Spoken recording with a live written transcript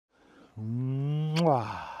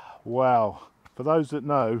Well, for those that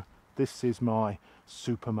know, this is my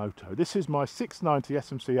Supermoto. This is my 690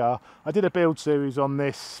 SMCR. I did a build series on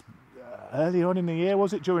this early on in the year,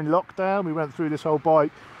 was it? During lockdown, we went through this whole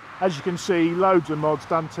bike. As you can see, loads of mods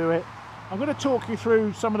done to it. I'm going to talk you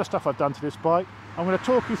through some of the stuff I've done to this bike. I'm going to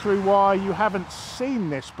talk you through why you haven't seen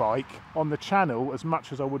this bike on the channel as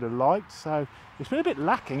much as I would have liked. So it's been a bit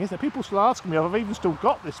lacking, isn't it? People still asking me if I've even still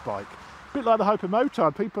got this bike. A bit like the Hope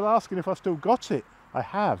Motard, people asking if I still got it. I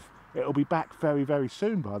have. It'll be back very, very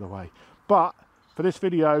soon, by the way. But for this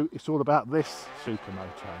video, it's all about this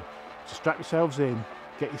Supermoto. So strap yourselves in,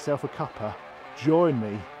 get yourself a cuppa, join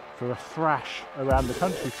me for a thrash around the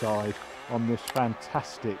countryside on this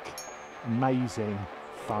fantastic, amazing,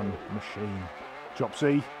 fun machine.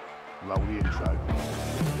 Jopsy, roll the intro.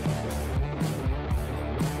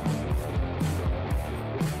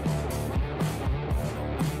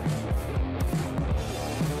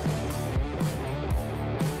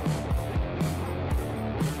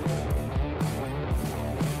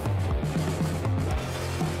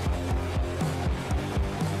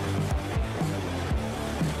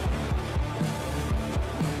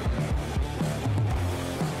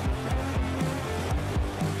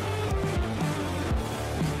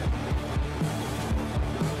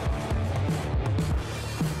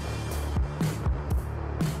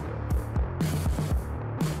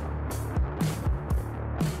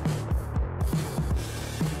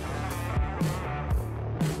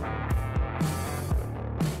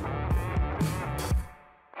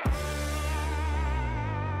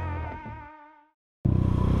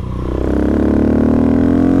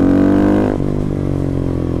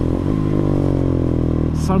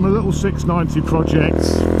 So my little 690 project,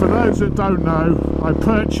 for those that don't know, I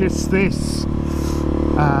purchased this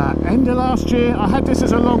end of last year. I had this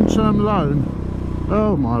as a long-term loan.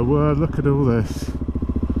 Oh my word, look at all this.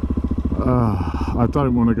 I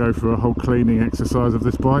don't want to go through a whole cleaning exercise of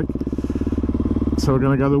this bike, so we're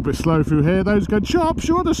going to go a little bit slow through here. Those go, Chops,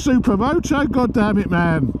 you're the Supermoto, god damn it,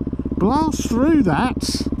 man. Blast through that.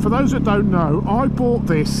 For those that don't know, I bought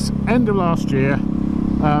this end of last year.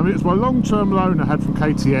 It was my long-term loan I had from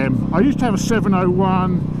KTM. I used to have a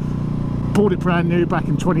 701, bought it brand new back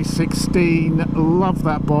in 2016, love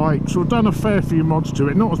that bike. So I've done a fair few mods to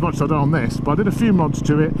it, not as much as I've done on this, but I did a few mods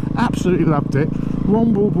to it, absolutely loved it.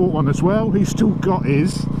 Ron Ball bought one as well, he's still got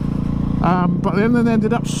his. But then they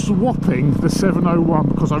ended up swapping the 701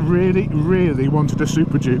 because I really, really wanted a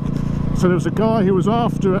Super Duke. So there was a guy who was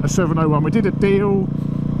after a 701, we did a deal,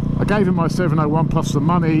 I gave him my 701 plus the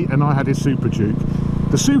money and I had his Super Duke.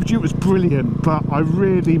 The Super Duke was brilliant, but I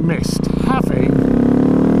really missed having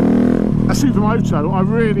a Supermoto. I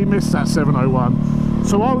really missed that 701.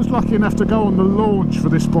 So I was lucky enough to go on the launch for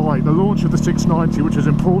this bike, the launch of the 690, which is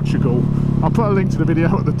in Portugal. I'll put a link to the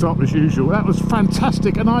video at the top as usual. That was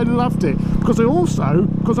fantastic and I loved it. Because I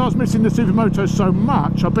was missing the Supermoto so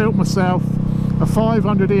much, I built myself a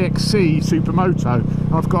 500 EXC Supermoto.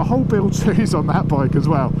 And I've got a whole build series on that bike as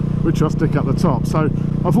well, which I'll stick at the top. So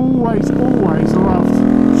I've always loved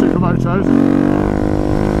Supermotos.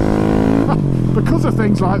 Because of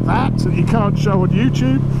things like that you can't show on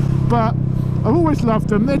YouTube, but I've always loved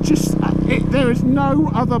them. They're just, there is no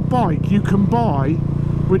other bike you can buy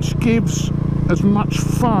which gives as much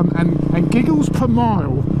fun and giggles per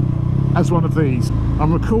mile as one of these.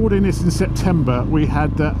 I'm recording this in September. We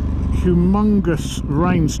had that humongous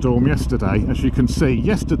rainstorm yesterday, as you can see.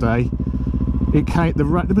 Yesterday it came,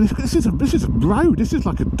 this is a road, this is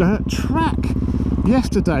like a dirt track.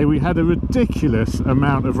 Yesterday we had a ridiculous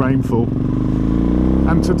amount of rainfall,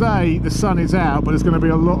 and today the sun is out, but there's going to be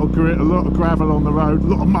a lot of grit, a lot of gravel on the road, a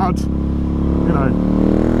lot of mud. You know,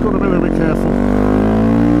 got to be a little bit careful.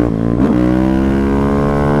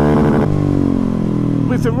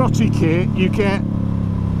 With the Rotti kit you get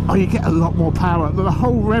a lot more power. The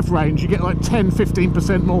whole rev range, you get like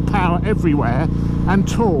 10-15% more power everywhere, and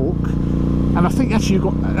torque. And I think actually you've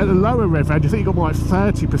got, at a lower rev range, I think you've got like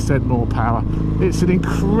 30% more power. It's an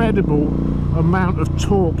incredible amount of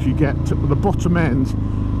torque you get to the bottom end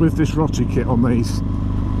with this Rotti kit on these.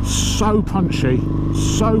 So punchy,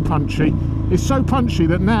 so punchy. It's so punchy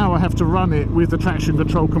that now I have to run it with the traction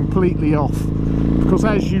control completely off. Because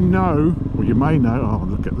as you know, or you may know, oh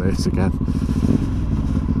look at this again.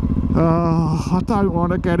 Oh, I don't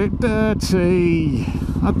want to get it dirty.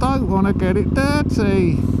 I don't want to get it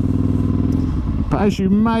dirty. But as you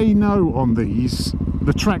may know on these,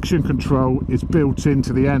 the traction control is built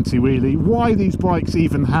into the anti-wheelie. Why these bikes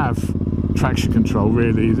even have traction control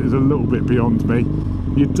really is a little bit beyond me.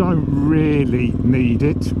 You don't really need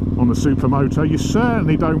it on a Supermoto. You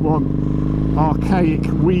certainly don't want archaic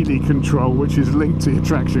wheelie control, which is linked to your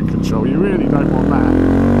traction control. You really don't want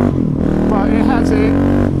that. But it has it.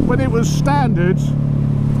 When it was standard,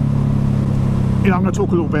 you know, I'm going to talk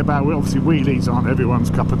a little bit about, obviously wheelies aren't everyone's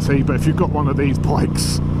cup of tea, but if you've got one of these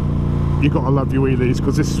bikes, you've got to love your wheelies,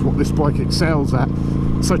 because this is what this bike excels at.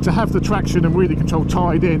 So to have the traction and wheelie control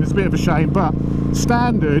tied in is a bit of a shame, but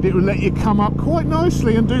standard, it will let you come up quite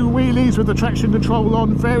nicely and do wheelies with the traction control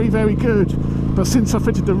on. Very, very good. But since I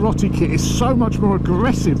fitted the Rotti kit, it's so much more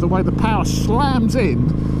aggressive, the way the power slams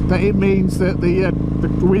in, that it means that the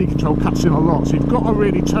wheelie control cuts in a lot. So you've got to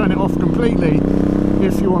really turn it off completely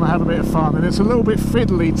if you want to have a bit of fun, and it's a little bit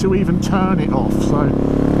fiddly to even turn it off. So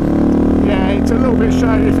yeah, it's a little bit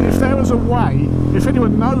shame. If there was a way, if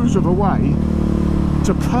anyone knows of a way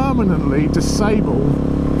to permanently disable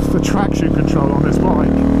the traction control on this bike,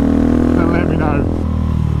 then let me know.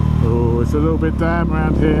 Oh, it's a little bit damp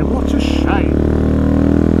around here. What a shame.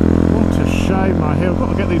 What a shame my hill.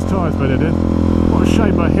 Got to get these tyres bedded in. What a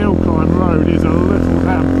shame my hill climb road is a little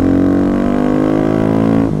damp.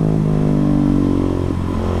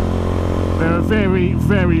 There are very,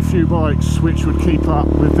 very few bikes which would keep up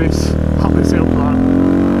with this, up this hill climb.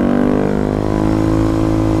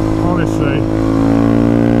 Honestly.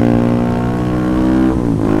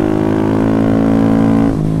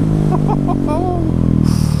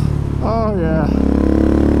 Oh yeah.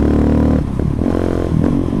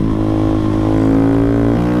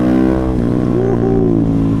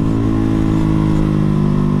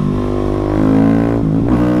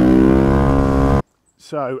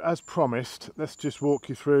 So as promised, let's just walk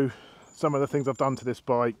you through some of the things I've done to this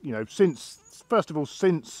bike, you know, since, first of all,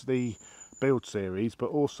 since the build series, but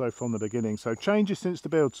also from the beginning. So changes since the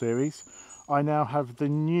build series. I now have the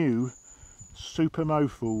new Super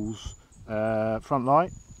Mofools front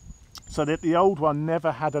light. So that the old one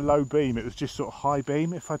never had a low beam, it was just sort of high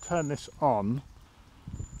beam. If I turn this on,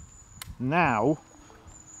 now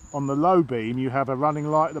on the low beam you have a running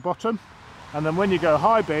light at the bottom, and then when you go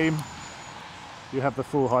high beam you have the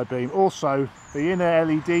full high beam. Also the inner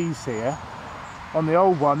LEDs here, on the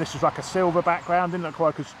old one this is like a silver background, didn't look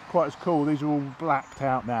quite as cool. These are all blacked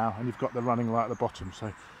out now, and you've got the running light at the bottom.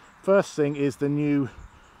 So first thing is the new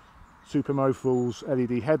Super Mofools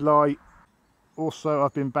LED headlight. Also,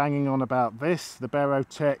 I've been banging on about this, the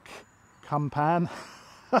Barotech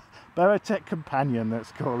Barotech Companion,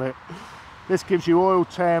 let's call it. This gives you oil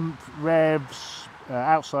temp, revs,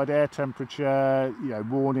 outside air temperature, you know,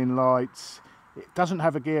 warning lights. It doesn't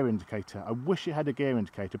have a gear indicator. I wish it had a gear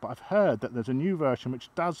indicator, but I've heard that there's a new version which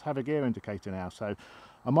does have a gear indicator now, so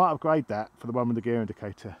I might upgrade that for the one with the gear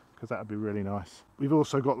indicator, because that would be really nice. We've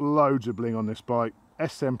also got loads of bling on this bike.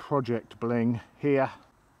 SM Project bling here,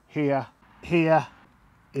 here, here,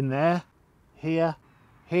 in there, here,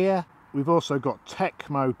 here. We've also got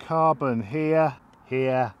Tecmo Carbon here,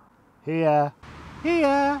 here, here,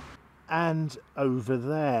 here, and over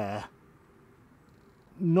there.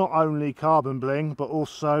 Not only carbon bling, but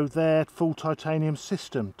also their full titanium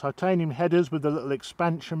system. Titanium headers with the little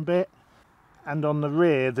expansion bit, and on the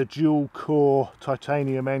rear the dual core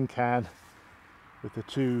titanium end can with the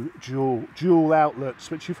two dual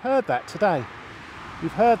outlets, which you've heard that today.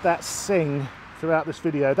 You've heard that sing throughout this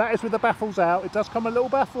video. That is with the baffles out. It does come with little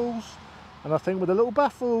baffles, and I think with the little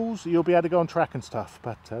baffles you'll be able to go on track and stuff,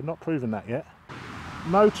 but not proven that yet.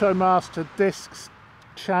 Motomaster discs,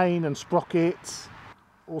 chain and sprockets.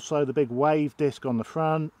 Also the big wave disc on the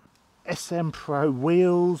front. SM Pro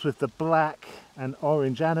wheels with the black and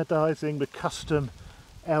orange anodizing with custom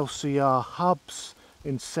LCR hubs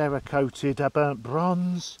in Cerakoted burnt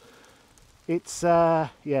bronze. It's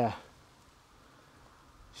yeah,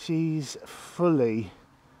 she's fully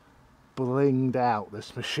blinged out,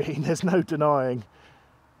 this machine. There's no denying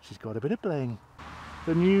she's got a bit of bling.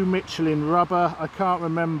 The new Michelin rubber, I can't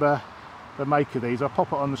remember the make of these, I'll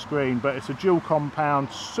pop it on the screen, but it's a dual compound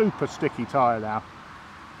super sticky tyre now.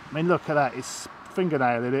 I mean, look at that, it's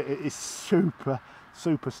fingernail in it. It is super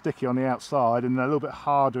sticky on the outside and a little bit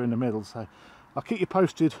harder in the middle, so I'll keep you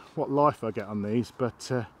posted what life I get on these,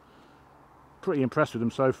 but pretty impressed with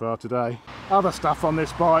them so far today. Other stuff on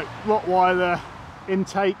this bike, Rottweiler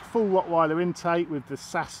intake, full Rottweiler intake with the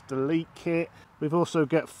SAS Delete kit. We've also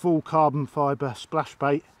got full carbon fibre splash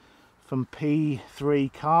bait from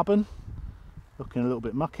P3 Carbon, looking a little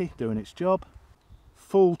bit mucky, doing its job.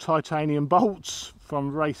 Full titanium bolts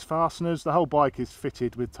from Race Fasteners. The whole bike is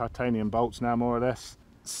fitted with titanium bolts now, more or less.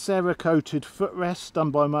 Cerakoted footrest done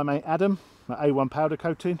by my mate Adam at A1 Powder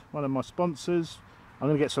Coating, one of my sponsors. I'm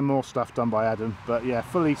going to get some more stuff done by Adam, but yeah,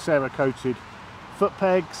 fully Cerakoted foot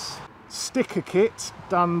pegs. Sticker kit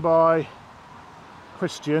done by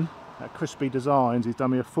Christian at Crispy Designs. He's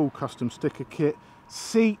done me a full custom sticker kit.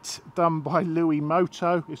 Seat done by Louis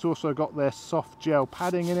Moto. It's also got their soft gel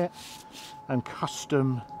padding in it and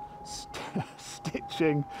custom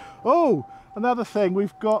stitching. Oh, another thing,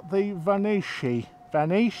 we've got the Vanish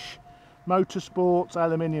Motorsports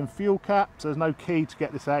aluminium fuel cap. So there's no key to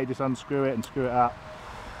get this out, you just unscrew it and screw it up.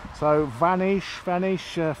 So Vanish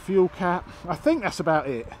fuel cap. I think that's about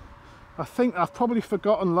it. I think I've probably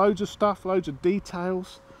forgotten loads of stuff, loads of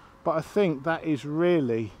details, but I think that is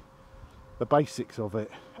really the basics of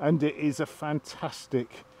it. And it is a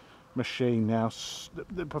fantastic machine now.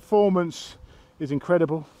 The performance is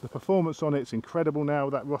incredible. The performance on it's incredible now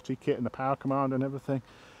with that Rotti kit and the power command and everything.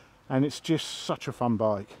 And it's just such a fun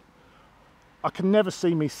bike. I can never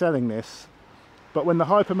see me selling this, but when the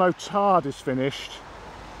Hypermotard is finished,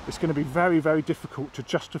 it's going to be very, very difficult to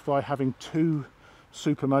justify having two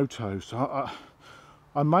Supermotos.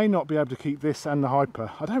 I may not be able to keep this and the Hyper.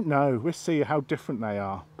 I don't know. We'll see how different they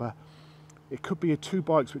are, but it could be two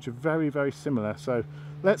bikes which are very, very similar. So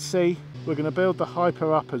let's see. We're going to build the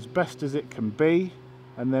Hyper up as best as it can be,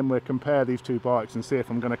 and then we'll compare these two bikes and see if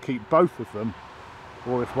I'm going to keep both of them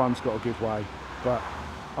or if one's got to give way. But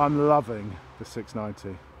I'm loving the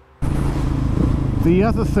 690. The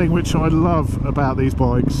other thing which I love about these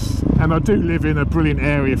bikes, and I do live in a brilliant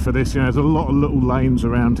area for this, you know, there's a lot of little lanes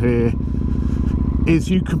around here, is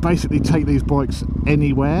you can basically take these bikes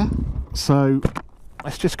anywhere. So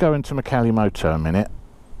let's just go into Michelin Moto a minute,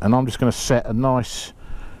 and I'm just going to set a nice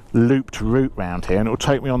looped route round here, and it'll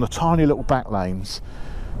take me on the tiny little back lanes.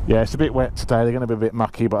 Yeah, it's a bit wet today, they're going to be a bit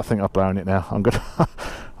mucky, but I think I've blown it now. I'm going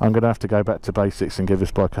to have to go back to basics and give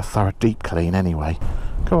this bike a thorough deep clean anyway.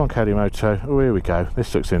 Come on, KTM Moto. Oh, here we go.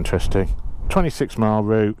 This looks interesting. 26-mile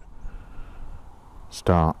route.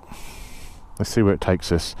 Start. Let's see where it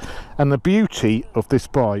takes us. And the beauty of this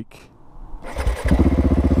bike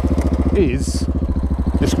is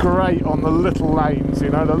it's great on the little lanes, you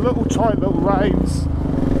know, the little tight little lanes.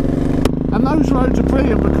 And those roads are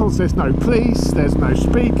brilliant because there's no police, there's no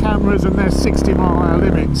speed cameras, and there's 60-mile-an-hour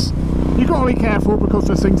limits. You've got to be careful because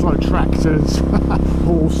there's things like tractors,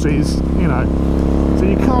 horses, you know. So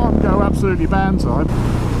you can't go absolutely banzai.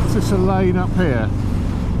 Is this a lane up here?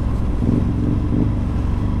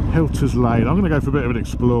 Hilter's Lane. I'm going to go for a bit of an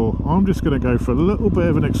explore. I'm just going to go for a little bit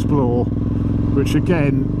of an explore, which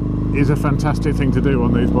again is a fantastic thing to do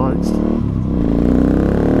on these bikes.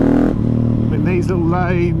 In these little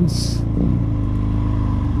lanes,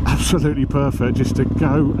 absolutely perfect just to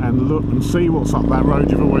go and look and see what's up that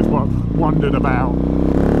road you've always wondered about.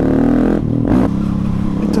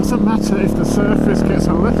 It doesn't matter if the surface gets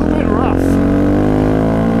a little bit rough.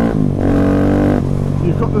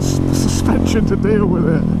 You've got the suspension to deal with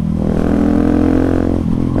it.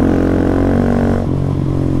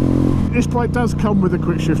 This bike does come with a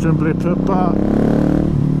quick shifter and blipper, but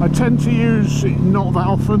I tend to use it not that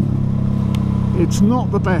often. It's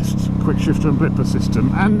not the best quick shifter and blipper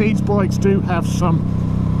system, and these bikes do have some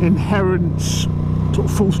inherent sort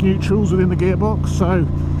of false neutrals within the gearbox. So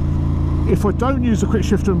if I don't use the quick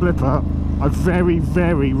shifter and blipper, I very,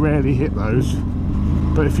 very rarely hit those.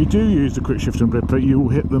 But if you do use the quick shifter and blipper, you will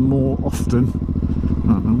hit them more often.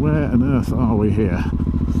 Right, and where on earth are we here?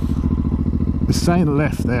 It's saying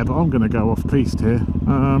left there, but I'm going to go off piste here.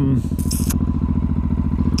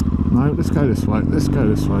 No, let's go this way. Let's go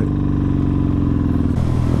this way.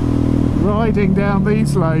 Riding down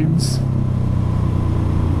these lanes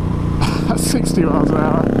at 60 miles an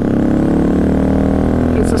hour,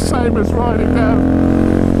 it's the same as riding down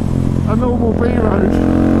a normal B road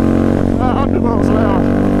at 100 miles an hour.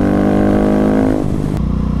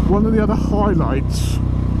 One of the other highlights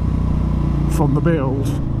from the build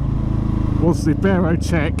was the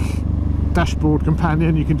Barotech dashboard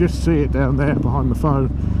companion. You can just see it down there behind the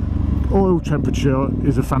phone. Oil temperature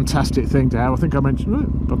is a fantastic thing to have. I think I mentioned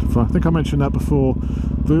that before.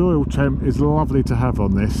 The oil temp is lovely to have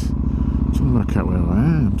on this. So look at where I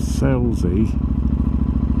am. Salesy.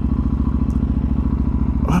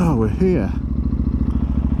 Oh, we're here.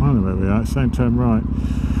 I don't know where we are. It's saying turn right.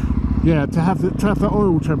 Yeah, to have the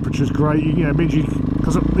oil temperature is great. You know, it means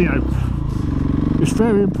because you know, it's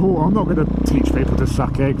very important. I'm not going to teach people to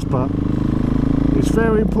suck eggs, but it's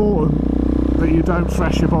very important that you don't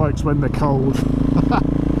thrash your bikes when they're cold.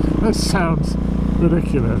 That sounds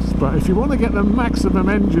ridiculous, but if you want to get the maximum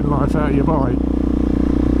engine life out of your bike,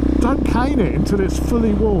 don't cane it until it's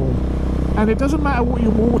fully warm. And it doesn't matter what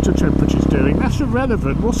your water temperature is doing, that's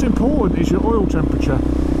irrelevant. What's important is your oil temperature.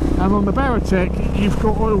 And on the Barotech, you've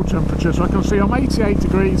got oil temperature, so I can see I'm 88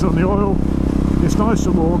 degrees on the oil. It's nice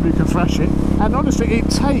and warm, you can thrash it. And honestly, it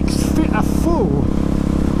takes a full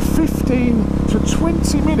 15 to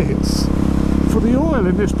 20 minutes for the oil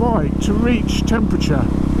in this bike to reach temperature.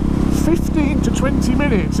 15 to 20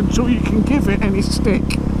 minutes until you can give it any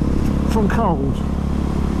stick from cold.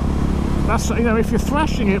 That's, you know, if you're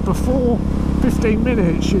thrashing it before 15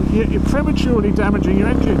 minutes, you're prematurely damaging your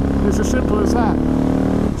engine. It's as simple as that.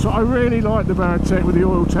 So I really like the Baratech with the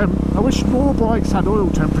oil temp. I wish more bikes had oil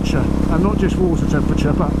temperature and not just water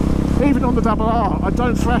temperature, but even on the R, I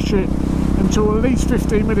don't thrash it until at least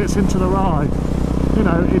 15 minutes into the ride. You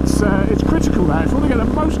know, it's critical that. If you want to get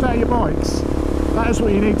the most out of your bikes, that is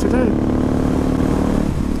what you need to do.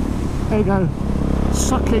 There you go.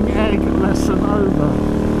 Sucking egg lesson over.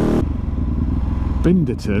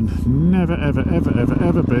 Binderton, never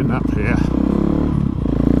ever been up here.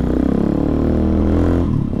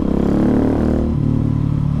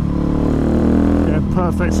 Yeah,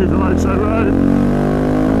 perfect supermoto road.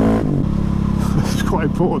 It's quite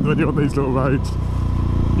important when you're on these little roads.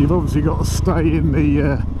 You've obviously got to stay in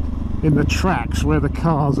the tracks where the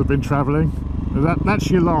cars have been travelling. That's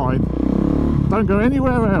your line. Don't go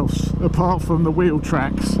anywhere else apart from the wheel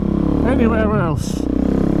tracks. Anywhere else,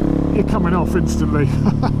 you're coming off instantly.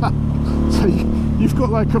 So you've got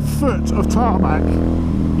like a foot of tarmac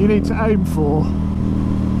you need to aim for.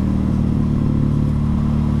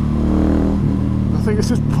 I think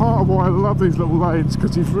this is part of why I love these little lanes,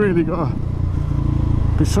 because you've really got to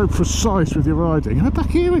be so precise with your riding. Am I back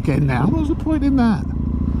here again now? What was the point in that?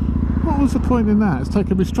 What was the point in that? It's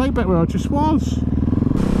taken me straight back where I just was.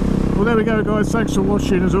 Well, there we go, guys. Thanks for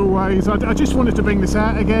watching as always. I just wanted to bring this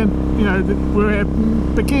out again. You know, we're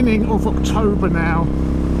beginning of October now.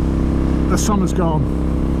 The summer's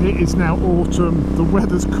gone. It is now autumn. The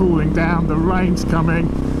weather's cooling down. The rain's coming.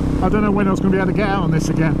 I don't know when I was going to be able to get out on this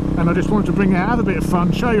again. And I just wanted to bring it out, have a bit of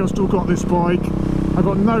fun, show you I've still got this bike. I've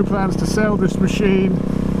got no plans to sell this machine.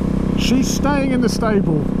 She's staying in the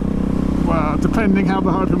stable. Well, depending how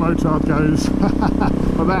the Hypermotard goes.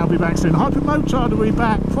 But that'll be back soon. Hypermotard will be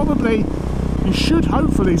back probably. You should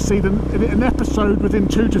hopefully see an episode within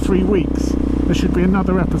 2 to 3 weeks. There should be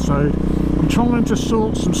another episode. I'm trying to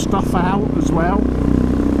sort some stuff out as well.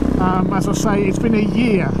 As I say, it's been a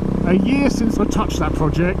year since I touched that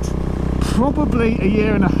project. Probably a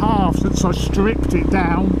year and a half since I stripped it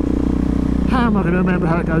down. How am I going to remember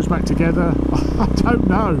how it goes back together? I don't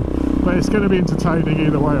know, but it's going to be entertaining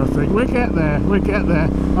either way. I think we'll get there.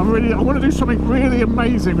 I want to do something really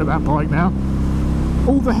amazing with that bike now.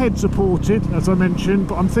 All the heads are ported, as I mentioned,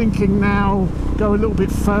 but I'm thinking now go a little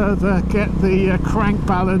bit further, get the crank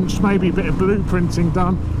balance, maybe a bit of blueprinting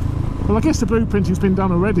done. Well, I guess the blueprinting's been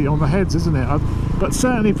done already on the heads, isn't it? But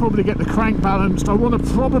certainly probably get the crank balanced. I want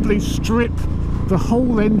to probably strip the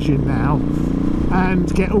whole engine now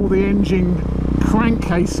and get all the engine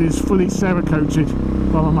crankcases fully Cerakoted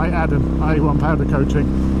by my mate Adam, A1 powder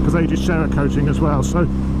coating, because they do Cerakoting as well. So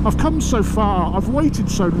I've come so far, I've waited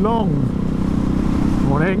so long.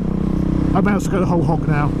 Morning. I may as well go the whole hog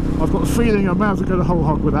now. I've got a feeling I may as well go the whole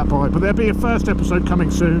hog with that bike. But there'll be a first episode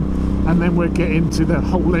coming soon, and then we'll get into the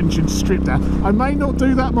whole engine strip down. I may not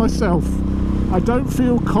do that myself. I don't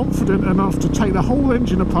feel confident enough to take the whole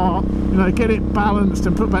engine apart, you know, get it balanced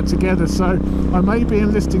and put back together. So I may be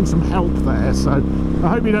enlisting some help there. So I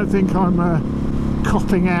hope you don't think I'm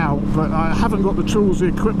copping out, but I haven't got the tools, the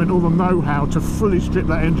equipment, or the know-how to fully strip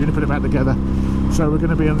that engine and put it back together. So we're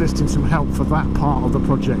going to be enlisting some help for that part of the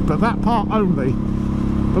project, but that part only.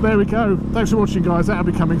 But there we go. Thanks for watching, guys. That'll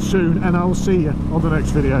be coming soon, and I'll see you on the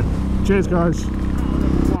next video. Cheers, guys.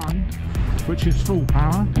 One, which is full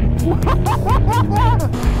power.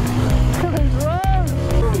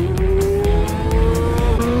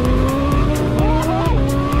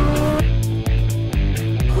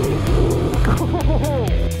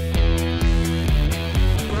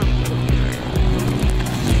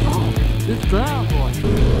 It's down, boy.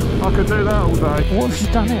 I could do that all day. What have you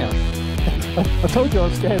done here? I told you I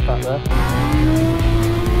was scared back there.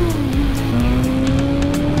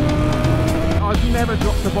 I've never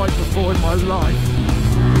dropped a bike before in my life.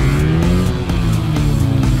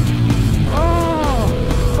 Oh!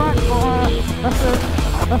 Backfire! That's it!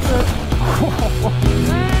 That's it!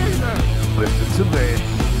 Listen to this.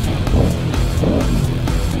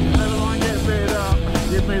 Never mind getting beat up.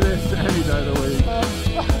 Give me this any day of the week.